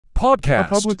A Podcast.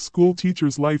 public school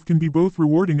teacher's life can be both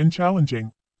rewarding and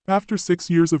challenging. After 6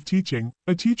 years of teaching,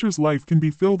 a teacher's life can be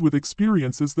filled with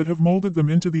experiences that have molded them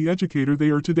into the educator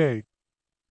they are today.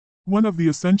 One of the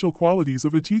essential qualities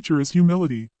of a teacher is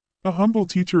humility. A humble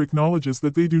teacher acknowledges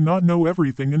that they do not know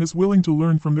everything and is willing to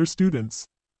learn from their students.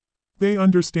 They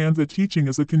understand that teaching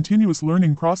is a continuous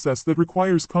learning process that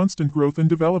requires constant growth and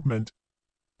development.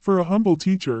 For a humble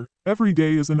teacher, every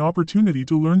day is an opportunity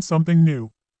to learn something new.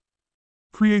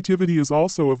 Creativity is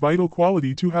also a vital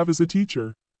quality to have as a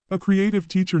teacher. A creative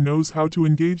teacher knows how to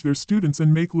engage their students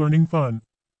and make learning fun.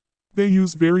 They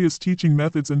use various teaching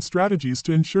methods and strategies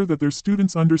to ensure that their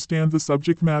students understand the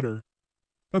subject matter.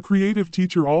 A creative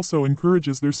teacher also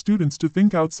encourages their students to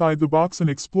think outside the box and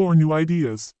explore new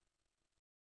ideas.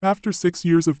 After 6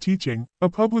 years of teaching, a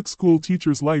public school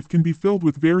teacher's life can be filled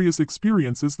with various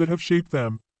experiences that have shaped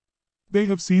them. They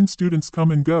have seen students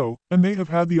come and go, and they have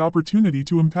had the opportunity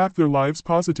to impact their lives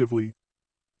positively.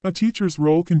 A teacher's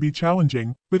role can be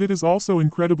challenging, but it is also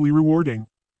incredibly rewarding.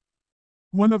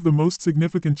 One of the most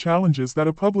significant challenges that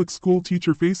a public school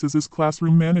teacher faces is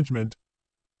classroom management.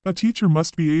 A teacher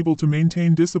must be able to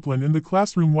maintain discipline in the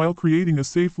classroom while creating a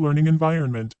safe learning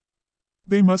environment.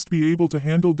 They must be able to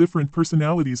handle different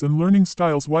personalities and learning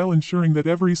styles while ensuring that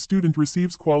every student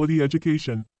receives quality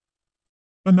education.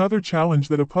 Another challenge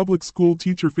that a public school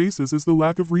teacher faces is the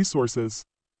lack of resources.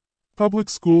 Public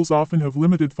schools often have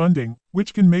limited funding,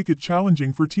 which can make it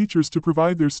challenging for teachers to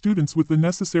provide their students with the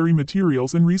necessary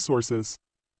materials and resources.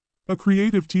 A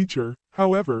creative teacher,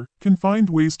 however, can find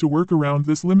ways to work around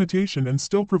this limitation and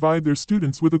still provide their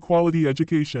students with a quality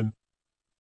education.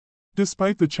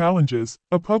 Despite the challenges,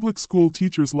 a public school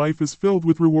teacher's life is filled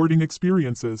with rewarding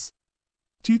experiences.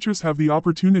 Teachers have the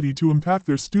opportunity to impact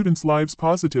their students' lives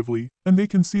positively, and they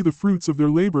can see the fruits of their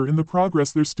labor in the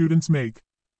progress their students make.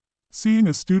 Seeing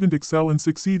a student excel and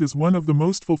succeed is one of the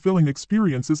most fulfilling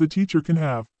experiences a teacher can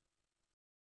have.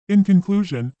 In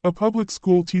conclusion, a public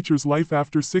school teacher's life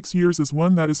after 6 years is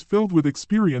one that is filled with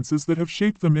experiences that have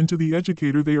shaped them into the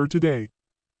educator they are today.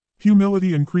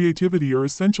 Humility and creativity are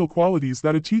essential qualities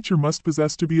that a teacher must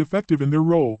possess to be effective in their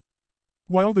role.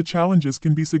 While the challenges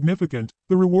can be significant,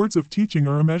 the rewards of teaching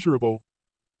are immeasurable.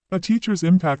 A teacher's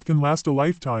impact can last a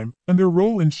lifetime, and their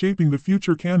role in shaping the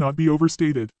future cannot be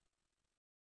overstated.